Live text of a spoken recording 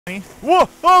Whoa!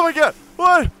 Oh my God!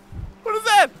 What? What is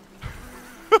that?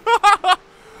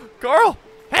 Carl,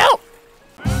 help!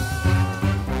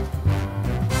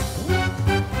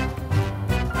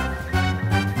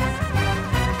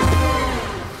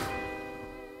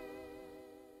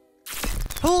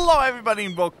 Hello everybody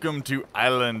and welcome to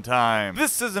Island Time.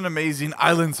 This is an amazing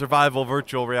island survival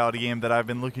virtual reality game that I've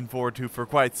been looking forward to for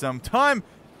quite some time,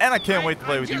 and I can't wait to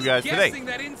play with you guys today.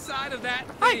 That inside of that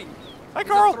thing. Hi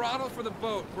Carl. The throttle for the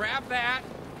boat. Grab that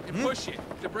and push it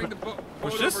to bring the boat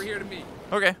over here to me.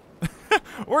 Okay.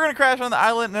 We're gonna crash on the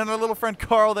island, and our little friend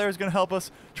Carl there is gonna help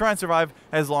us try and survive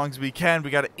as long as we can. We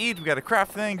gotta eat, we gotta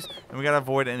craft things, and we gotta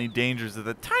avoid any dangers that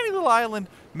the tiny little island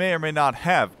may or may not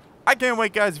have. I can't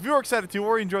wait, guys. If you're excited to,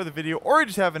 or you enjoy the video, or you're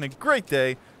just having a great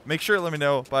day, make sure to let me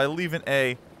know by leaving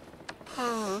a...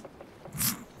 That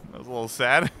was a little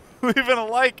sad. Leaving a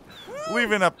like,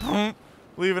 leaving a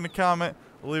leaving a comment,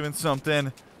 leaving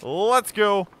something. Let's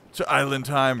go to Island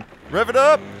Time. Rev it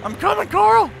up. I'm coming,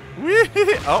 Carl.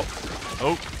 Oh.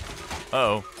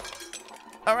 Uh-oh.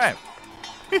 All right.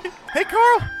 Hey,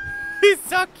 Carl. He's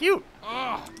so cute.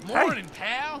 Oh, morning,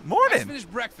 pal. Morning. I just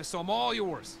finished breakfast, so I'm all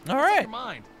yours. All right. Never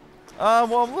mind. Well,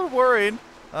 I'm a little worried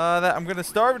that I'm going to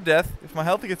starve to death if my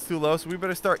health gets too low, so we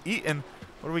better start eating.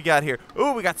 What do we got here?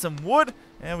 Oh, we got some wood,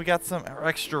 and we got some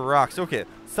extra rocks. Okay,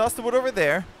 let's toss the wood over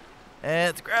there, and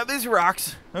let's grab these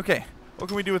rocks. Okay, what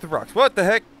can we do with the rocks? What the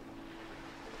heck?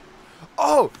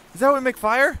 Oh, is that how we make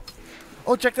fire?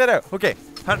 Oh, check that out. Okay.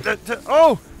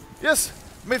 Oh, yes,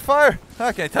 made fire. Can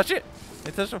I touch it?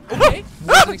 Can I touch it? Okay,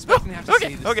 wasn't expecting to have to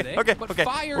say this today, but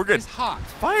fire we're good. is hot.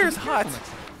 Fire is hot.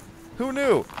 Who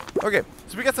knew? Okay,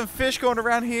 so we got some fish going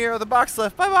around here. Oh, the box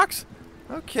left. Bye, box.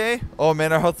 Okay. Oh,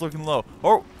 man, our health's looking low.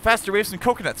 Oh, faster. We have some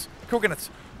coconuts.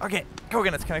 Coconuts. Okay,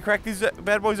 coconuts. Can I crack these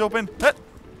bad boys open?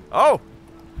 Oh.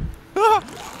 All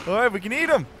right, we can eat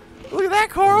them. Look at that,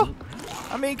 Carl.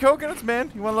 I mean, coconuts,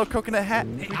 man. You want a little coconut hat?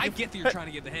 Hey, I get that you're trying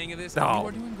to get the hang of this. No. You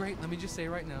are doing great. Let me just say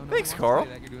right now. Thanks, Carl.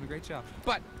 You're doing a great job.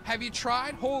 But have you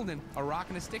tried holding a rock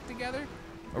and a stick together?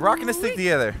 A rock and a stick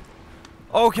together.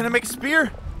 Oh, can I make a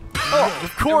spear? Oh,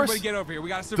 of course. Everybody get over here. We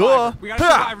got a survivor. We got a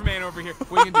survivor man over here.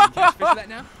 What are you going to do? You catch fish with that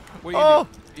now? What are you going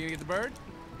to do? You going to get the bird?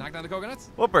 Knock down the coconuts?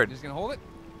 What bird? You're just going to hold it?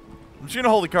 I'm just going to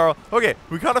hold it, Carl. Okay,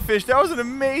 we caught a fish. That was an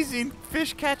amazing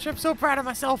fish catch. I'm so proud of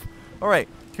myself. All right,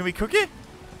 can we cook it?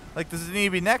 Like, does it need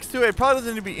to be next to it? It probably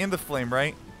doesn't need to be in the flame,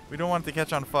 right? We don't want it to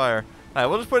catch on fire. All right,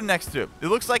 we'll just put it next to it. It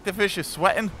looks like the fish is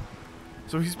sweating,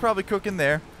 so he's probably cooking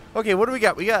there. Okay, what do we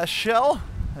got? We got a shell.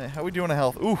 Hey, how we doing on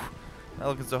health? Ooh, not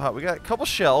looking so hot. We got a couple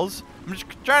shells. I'm just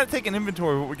trying to take an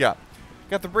inventory of what we got.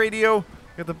 Got the radio.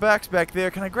 Got the backs back there.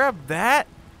 Can I grab that?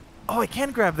 Oh, I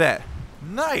can grab that.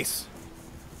 Nice.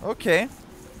 Okay.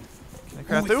 Can I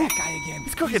grab that? That guy again.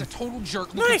 He's cooking. He's a total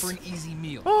jerk looking for an easy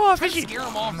meal. Oh, Try to fishy. scare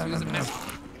him off so he doesn't mess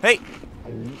with you. Hey,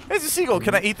 there's a seagull.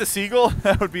 Can I eat the seagull?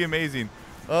 That would be amazing.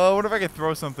 What if I could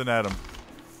throw something at him?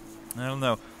 I don't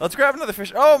know. Let's grab another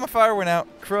fish. Oh, my fire went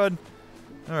out. Crud.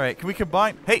 All right, can we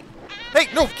combine? Hey,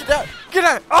 no, get out. Get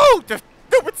out. Oh, the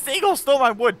stupid seagull stole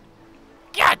my wood.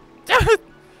 God damn it.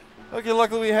 Okay,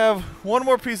 luckily we have one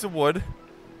more piece of wood.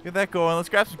 Get that going. Let's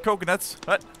grab some coconuts.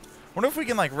 Wonder if we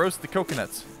can, like, roast the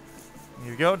coconuts.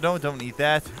 Here we go. Don't eat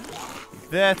that.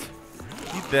 Eat that.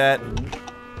 Eat that.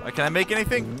 Can I make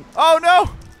anything? Oh, no!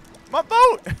 My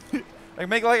boat! I can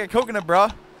make like a coconut, bro.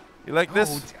 You like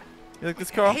this? You like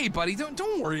this, Carl? Hey, buddy,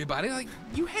 don't worry about it. Like,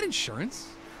 you had insurance.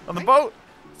 On the boat?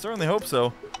 Certainly hope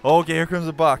so. Oh, okay, here comes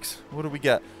the box. What do we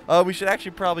got? We should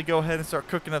actually probably go ahead and start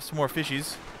cooking up some more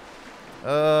fishies.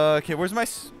 Okay, where's my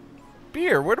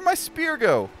spear? Where did my spear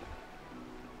go?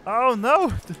 Oh,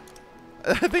 no.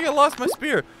 I think I lost my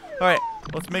spear. All right,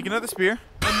 let's make another spear.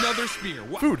 Another spear.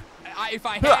 What? Food. If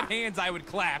I had hands, I would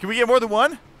clap. Can we get more than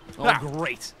one? Oh,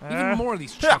 great. Even more of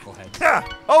these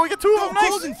chuckleheads. Oh, we got two of them. Nice.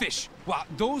 Golden fish. Wow,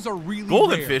 those are really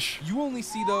golden rare. fish. You only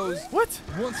see those once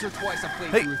or twice a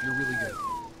playthrough if you're really good.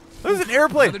 There's an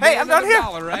airplane. Hey, I'm down here.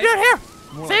 Dollar, right? I'm down here.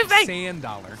 More Save like me. Sand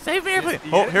dollar. Save me, airplane.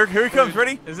 Oh, here he comes.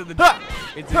 Ready? Is it the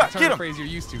it's a turn phrase you're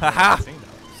used to. Haha.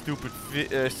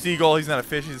 Stupid seagull. He's not a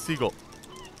fish. He's a seagull.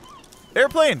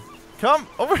 Airplane, come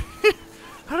over here.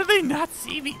 How do they not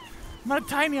see me? I'm on a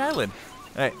tiny island.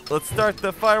 All right, let's start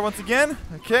the fire once again.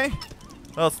 Okay.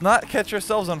 Well, let's not catch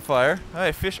ourselves on fire. All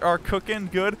right, fish are cooking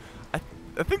good. I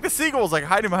think the seagull's like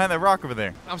hiding behind that rock over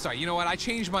there. I'm sorry. You know what? I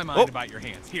changed my mind about your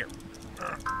hands. Here.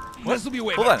 This will be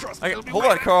way better. Hold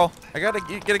on, Carl. I gotta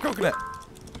get a coconut.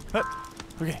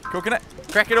 Okay, coconut.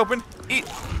 Crack it open. Eat.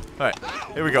 All right,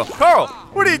 here we go. Carl,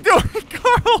 what are you doing,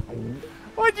 Carl?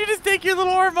 Why'd you just take your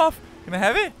little arm off? Can I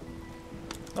have it?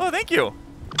 Oh, thank you.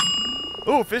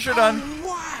 Oh, fish are done.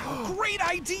 Wow, great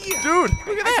idea. Dude,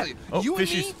 look at that. Actually, Oh, you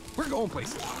fishies. and me, we're going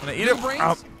places. Can I eat You're it? the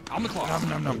brains, I'm the claws.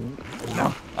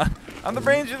 No. I'm the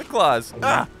brains, you're the claws.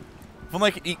 Ah. If only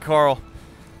I could eat Carl.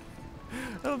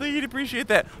 I don't think he'd appreciate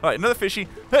that. All right, another fishy.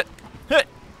 Hit, hit.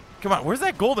 Come on, where's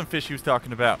that golden fish he was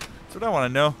talking about? That's what I want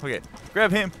to know. Okay,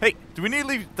 grab him. Hey, do we need to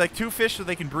leave like 2 fish so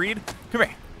they can breed? Come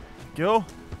here. Go.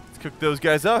 Let's cook those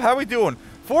guys up. How are we doing?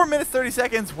 4 minutes, 30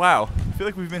 seconds. Wow. I feel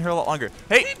like we've been here a lot longer.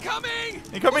 Hey. Incoming!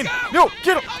 Incoming. No,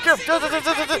 get him. Get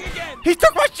him. He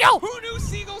took my shell. Who knew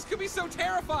seagulls could be so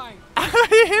terrifying? I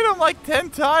hit him like 10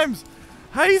 times.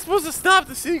 How are you supposed to stop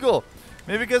the seagull?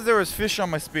 Maybe because there was fish on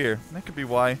my spear. That could be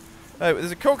why.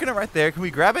 There's a coconut right there. Can we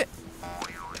grab it?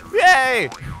 Yay!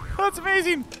 Oh, that's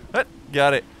amazing.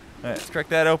 Got it. All right, let's crack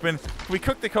that open. Can we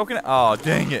cook the coconut? Oh,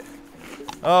 dang it.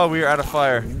 Oh, we are out of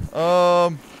fire.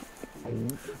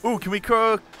 Ooh, can we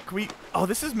cook? Can we? Oh,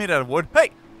 this is made out of wood.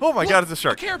 Hey! Oh my God, it's a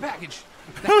shark. A care package.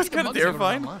 That was kind of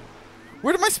terrifying.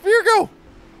 Where did my spear go?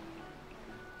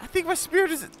 I think my spear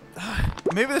just...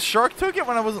 maybe the shark took it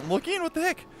when I wasn't looking? What the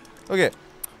heck? Okay.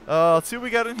 Let's see what we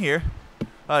got in here.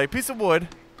 A piece of wood.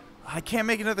 I can't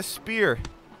make another spear.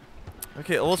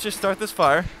 Okay, well, let's just start this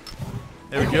fire.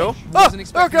 There we go.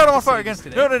 Oh God, I'm on fire again.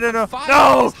 No.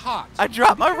 No! I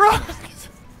dropped my rocks.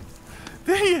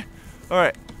 Dang it. All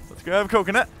right, let's grab a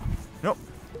coconut. Nope.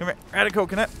 Come here. Add a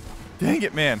coconut. Dang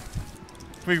it, man.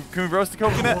 Can we roast the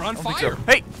coconut? We're on fire. So.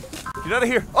 Hey, get out of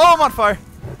here. Oh, I'm on fire.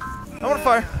 I'm on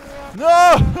fire.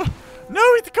 No!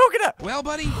 No, eat the coconut. Well,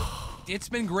 buddy, it's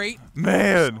been great.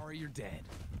 Man. Sorry you're dead.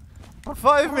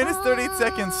 5 minutes, 38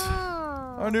 seconds.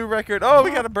 Our new record. Oh,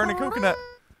 we got to burn a coconut.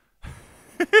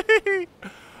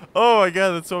 Oh my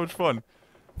God, that's so much fun.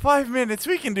 5 minutes.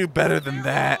 We can do better than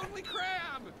that.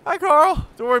 Hi, Carl.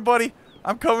 Don't worry, buddy.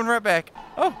 I'm coming right back.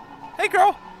 Oh, hey,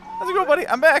 Carl. How's it going, buddy?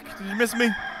 I'm back. Did you miss me?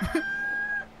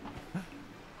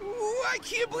 Ooh, I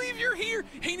can't believe you're here.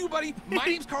 Hey, new buddy. My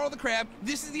name's Carl the Crab.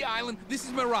 This is the island. This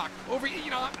is my rock. Over here,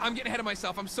 you know, I'm getting ahead of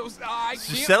myself. I'm so I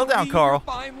can't settle down, Carl.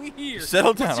 You're finally here.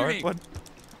 Settle down, What's your all right, name?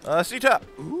 bud. C-Top.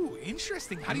 Ooh,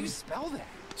 interesting. How do you spell that?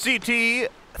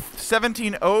 CT,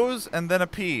 17 O's, and then a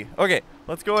P. Okay,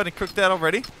 let's go ahead and cook that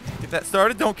already. Get that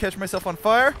started. Don't catch myself on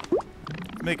fire.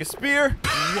 Make a spear.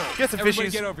 Whoa. Get some Everybody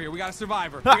fishies. get over here. We got a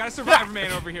survivor. We got a survivor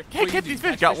man over here. Can't get these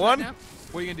fish. Got one. Right,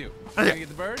 what are you going to do? You going to get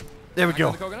the bird? There we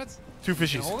go. The coconuts? 2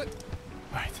 fishies. Hold it?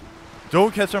 All right.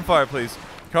 Don't catch on fire, please.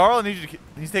 Carl, I need you to...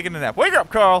 He's taking a nap. Wake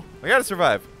up, Carl. I got to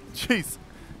survive. Jeez.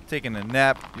 Taking a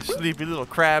nap. You sleepy little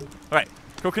crab. All right.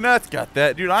 Coconuts. Got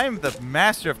that. Dude, I am the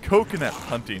master of coconut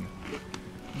hunting.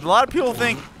 A lot of people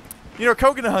think, you know,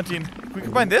 coconut hunting. Can we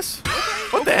combine this?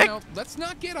 What the heck? Now, let's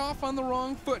not get off on the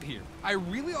wrong foot here. I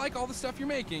really like all the stuff you're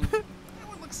making. That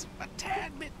one looks a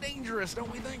tad bit dangerous,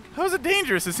 don't we think? How is it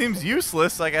dangerous? It seems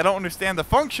useless. Like, I don't understand the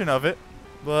function of it.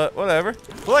 But whatever.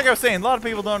 Well, like I was saying, a lot of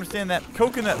people don't understand that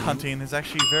coconut hunting is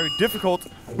actually very difficult.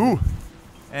 Ooh.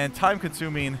 And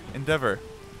time-consuming endeavor.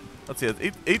 Let's see.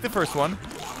 Let's eat the first one.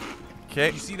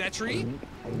 Okay. You see that tree?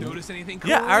 Notice anything cool?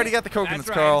 Yeah, I already got the coconuts, That's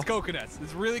right, Carl. It's coconuts.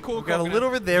 It's really cool. We got a coconuts. little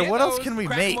over there. Get What else those, can we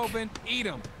crack make? them open, eat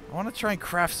them. I want to try and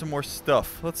craft some more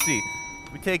stuff. Let's see.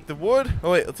 We take the wood.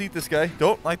 Oh, wait. Let's eat this guy.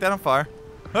 Don't light that on fire.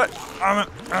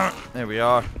 There we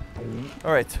are.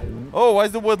 All right. Oh, why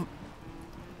is the wood...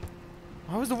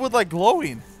 Why was the wood, like,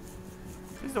 glowing?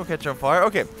 Please don't catch on fire.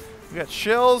 Okay. We got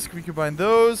shells. Can we combine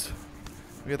those?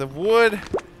 We got the wood.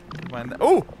 Combine that.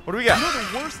 Oh, what do we got? You know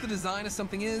the worse the design of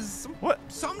something is? What?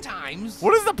 Sometimes.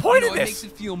 What is the point of it this? makes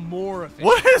it feel more efficient.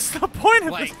 What is the point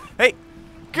of Like, this? Hey,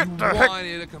 get the heck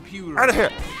wanted a computer. out of here.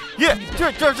 Yeah.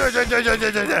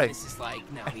 This is like,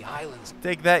 now the island's...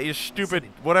 Take that, you stupid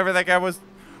whatever that guy was.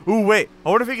 Ooh, wait. I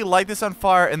wonder if we could light this on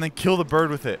fire and then kill the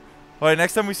bird with it. All right,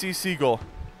 next time we see a seagull,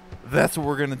 that's what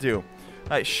we're going to do. All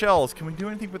right, shells. Can we do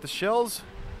anything with the shells?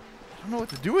 I don't know what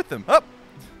to do with them. Up.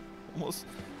 Almost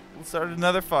started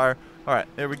another fire. All right,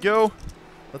 there we go.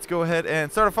 Let's go ahead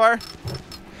and start a fire.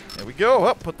 There we go.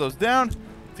 Up, put those down.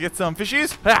 Let's get some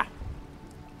fishies. Ha!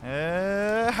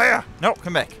 Hiya. No,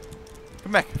 come back.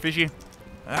 Come back, fishy.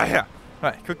 Hiya. All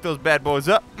right, cook those bad boys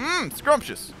up.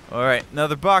 Scrumptious. All right,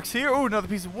 another box here. Ooh, another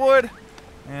piece of wood.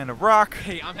 And a rock.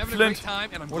 Hey, I'm having flint, a great time,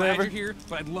 and I'm whatever. glad you're here,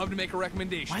 but I'd love to make a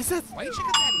recommendation. Why is that? Why don't you check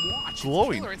out that watch?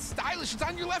 Glowing. It's killer. It's stylish. It's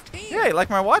on your left hand. Yeah, you like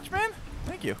my watch, man?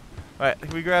 Thank you. All right,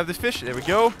 can we grab this fish? There we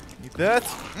go. Eat that.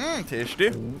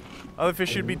 Tasty. Other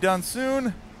fish should be done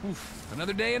soon. Oof.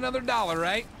 Another day, another dollar,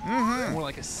 right? Mm-hmm. More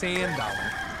like a sand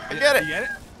dollar. I get it. You get it?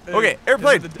 Okay,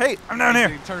 airplane. Hey, I'm down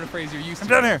here. Turn a phrase you're used to. I'm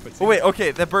down here. Oh, wait, okay,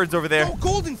 that bird's over there. Oh,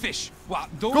 golden fish. Wow,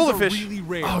 those Golden are fish. really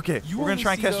rare. Oh, okay, You we're going to only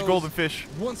try and see catch the those golden fish.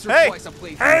 Once or Hey, twice a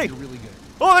place. hey. They're really good.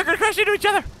 Oh, they're going to crash into each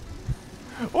other.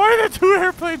 Why are there 2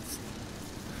 airplanes?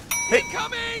 Hey,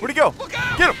 incoming! where'd he go? Look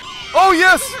out! Get him! Oh,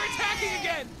 yes! Seagulls are attacking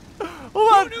again!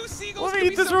 Hold on. Who knew seagulls Let me could eat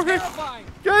be this so real quick. terrifying?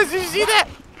 Guys, did you see that?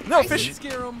 No, I fish. didn't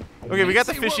scare 'em. Okay, we got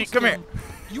the Say fishy. roast Come here. 'em.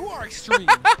 You are extreme.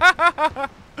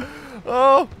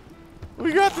 Oh,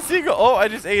 we got the seagull. Oh, I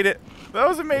just ate it. That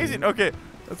was amazing. Okay,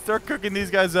 let's start cooking these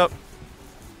guys up.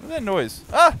 What's that noise?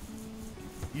 Ah!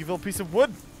 Evil piece of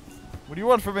wood. What do you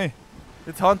want from me?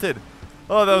 It's haunted.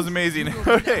 Oh, that was amazing. You will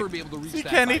Okay, never be able to reach so you that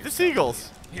can't by eat the yourself. seagulls.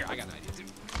 Here, I got an idea too.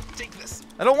 Take this.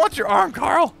 I don't want your arm,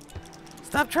 Carl.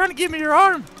 Stop trying to give me your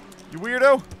arm, you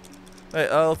weirdo. Hey,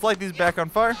 let's light these back on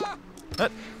fire.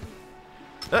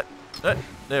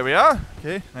 There we are.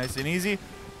 Okay, nice and easy.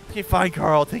 Okay, fine,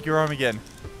 Carl. I'll take your arm again.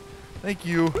 Thank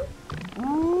you.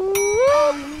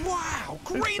 Oh, wow.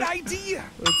 Great idea.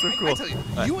 That's so I cool. tell you,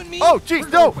 you and me. Oh, we're jeez,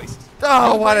 going no. places. Oh,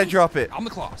 No why'd I brains, drop it? I'm the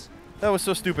claws. That was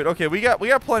so stupid. Okay, we got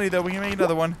plenty though. We can make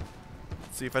another one.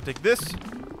 Let's see if I take this.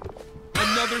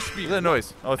 Another spear. What's that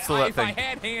noise? Oh, it's still that If thing. I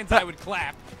had hands, I would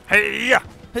clap. Hey, yeah.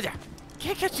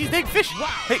 Can't catch these big fish. Wow.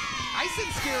 Hey, I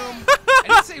said scare them. I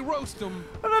didn't say roast them.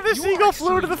 another You seagull are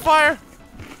flew into the fire.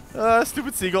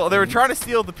 Stupid seagull. They were trying to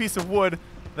steal the piece of wood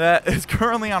that is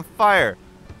currently on fire.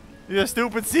 You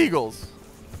stupid seagulls.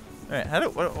 All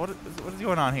right, what is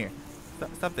going on here?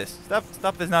 Stop this.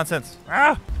 Stop this nonsense.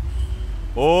 Ah!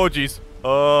 Oh, jeez.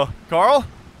 Carl?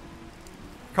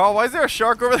 Carl, why is there a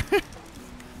shark over there?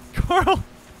 Carl,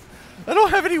 I don't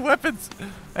have any weapons.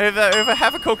 I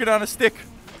have a coconut on a stick.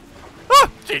 Ah,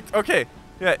 jeez. Okay.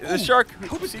 Yeah, the shark.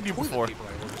 I've seen you before.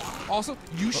 Also,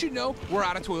 you should know we're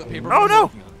out of toilet paper. Oh, We're no.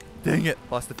 working on it. Dang it.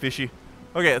 Lost the fishy.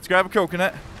 Okay, let's grab a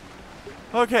coconut.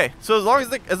 Okay, so as long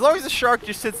as the shark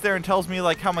just sits there and tells me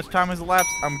like how much time has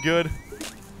elapsed, I'm good.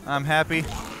 I'm happy.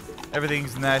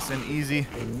 Everything's nice and easy.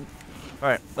 All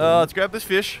right, let's grab this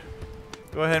fish.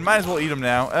 Go ahead, might as well eat them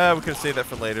now. We could have saved that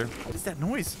for later. What is that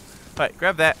noise? All right,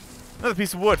 grab that. Another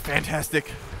piece of wood.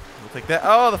 Fantastic. We'll take that.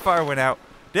 Oh, the fire went out.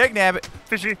 Dag nabbit.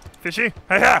 Fishy, fishy.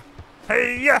 Hey-ya.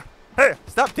 Hey-ya. Hey.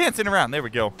 Stop dancing around. There we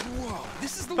go. Whoa,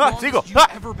 this is the Ah, longest seagull. you've Ah.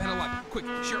 ever been alive. Quick,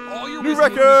 share all your New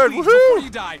wisdom with record. me, please, Woohoo. before you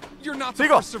die. You're not the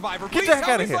Seagull, first survivor. get Please the heck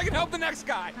help outta me so here. I can help the next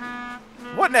guy.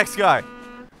 What next guy?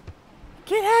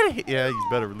 Get out of here. Yeah, you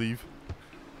better leave.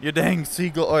 You dang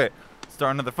seagull. All right,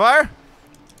 start another fire.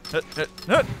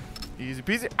 Easy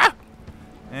peasy. Ah!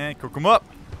 And cook them up.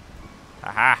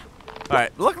 Aha. All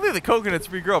right, luckily the coconuts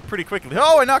regrow up pretty quickly.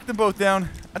 Oh, I knocked them both down.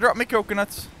 I dropped my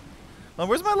coconuts.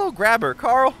 Where's my little grabber?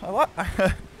 Carl,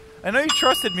 I know you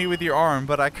trusted me with your arm,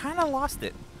 but I kind of lost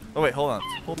it. Oh, wait, hold on.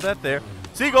 Hold that there.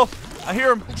 Seagull, I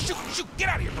hear him. Shoot, get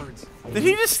out of here, birds. Did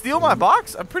he just steal my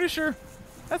box? I'm pretty sure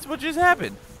that's what just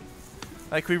happened.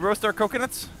 Like, can we roast our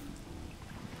coconuts?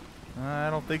 I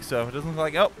don't think so. It doesn't look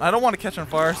like... Oh, I don't want to catch on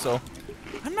fire, so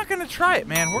I'm not going to try it,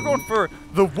 man. We're going for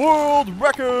the world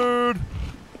record.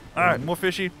 All right, more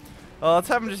fishy. Let's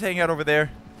have him just hang out over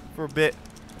there for a bit.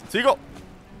 Seagull.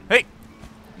 Hey.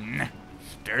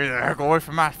 Stay the heck away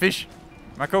from my fish.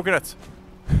 My coconuts.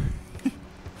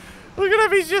 Look at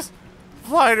him. He's just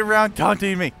flying around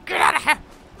taunting me. Get out of here.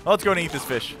 Oh, let's go and eat this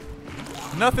fish.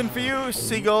 Nothing for you,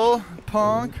 seagull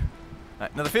punk. All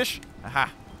right, another fish.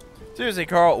 Aha. Seriously,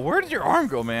 Carl, where did your arm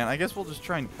go, man? I guess we'll just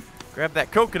try and grab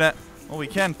that coconut while we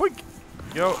can. Boink.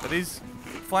 Go. Are these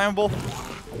flammable?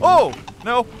 Oh!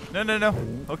 No. No.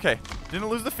 Okay. Didn't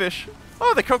lose the fish.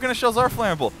 Oh, the coconut shells are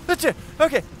flammable. That's it.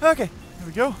 Okay. There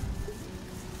we go.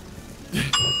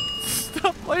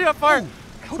 Stop playing on fire.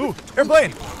 Ooh,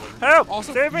 airplane. Help.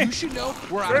 Also, Save me. you should know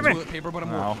we're out Save of me. toilet paper, but I'm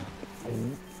No.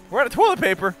 working. We're out of toilet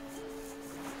paper.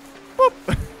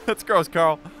 Boop. That's gross,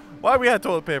 Carl. Why are we out of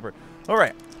toilet paper? All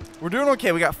right. We're doing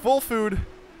okay. We got full food.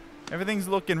 Everything's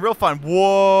looking real fine.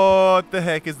 What the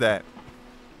heck is that?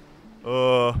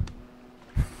 Why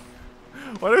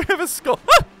do we have a skull?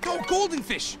 Go golden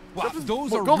fish. Wow,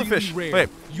 those are golden really fish. rare. Wait,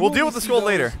 You we'll deal only with the see skull those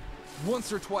later.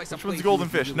 Once or twice. Which one's the golden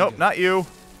fish? Nope, not you.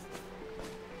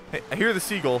 Hey, I hear the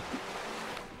seagull.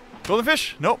 Golden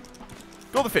fish? Nope.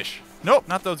 Golden fish. Nope,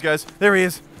 not those guys. There he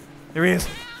is.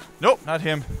 Nope, not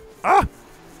him. Ah!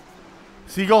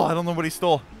 Seagull, I don't know what he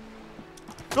stole.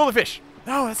 Golden fish.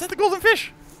 No, that's not the golden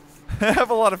fish. I have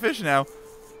a lot of fish now.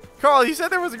 Carl, you said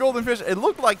there was a golden fish. It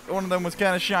looked like one of them was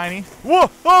kind of shiny. Whoa!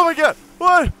 Oh my god!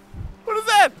 What? What is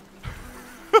that?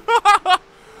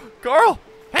 Carl,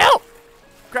 help!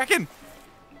 Kraken.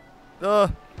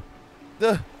 Can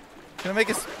I make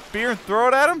a spear and throw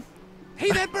it at him?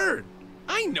 Hey, that bird.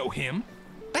 I know him.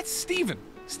 That's Steven.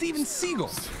 Steven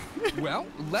Seagull. Well,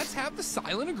 let's have the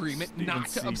silent agreement not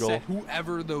to upset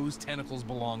whoever those tentacles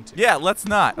belong to. Yeah, let's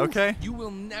not, okay? You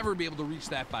will never be able to reach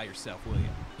that by yourself, will you?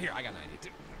 Here, I got an idea too.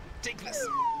 Take this.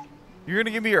 You're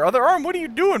gonna give me your other arm? What are you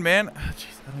doing, man? Jeez,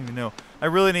 I don't even know. I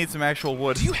really need some actual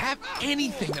wood. Do you have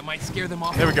anything that might scare them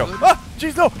off? There we go. Good? Ah,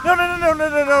 jeez, no, no, no, no, no, no,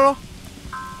 no, no.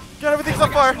 God, everything's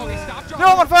on fire. Oh, they stopped. No,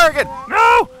 I'm on fire again.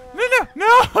 No, no, no,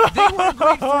 no. They were a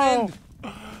great friend.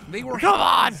 They were Come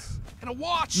on. hands and a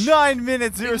watch. 9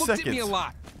 minutes, They 0 looked seconds. at me a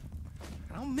lot.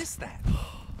 And I'll miss that.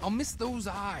 I'll miss those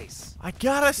eyes. I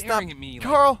gotta stop. Staring at me like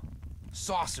Carl.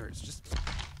 saucers. Just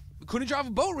couldn't drive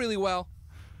a boat really well.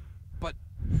 But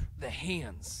the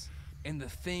hands and the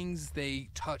things they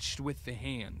touched with the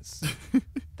hands.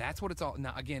 That's what it's all.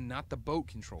 Now, again, not the boat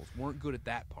controls. Weren't good at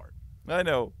that part. I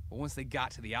know. But once they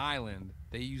got to the island,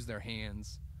 they used their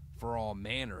hands for all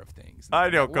manner of things. I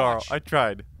know, Carl. Watch. I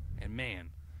tried. And man,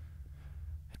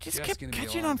 It just gonna kept be a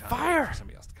catching long on time fire. for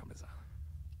somebody else to come to this island.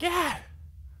 God.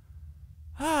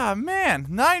 Ah, man.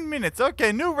 9 minutes.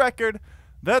 Okay, new record.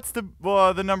 That's the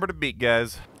number to beat,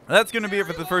 guys. That's going to be it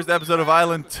for the first episode of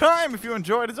Island Time. If you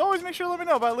enjoyed, as always, make sure to let me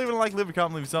know by leaving a like, leave a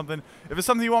comment, leave something. If it's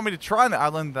something you want me to try on the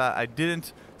island that I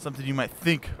didn't, something you might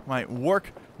think might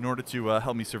work in order to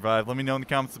help me survive, let me know in the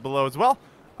comments below as well.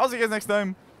 I'll see you guys next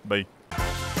time. Bye.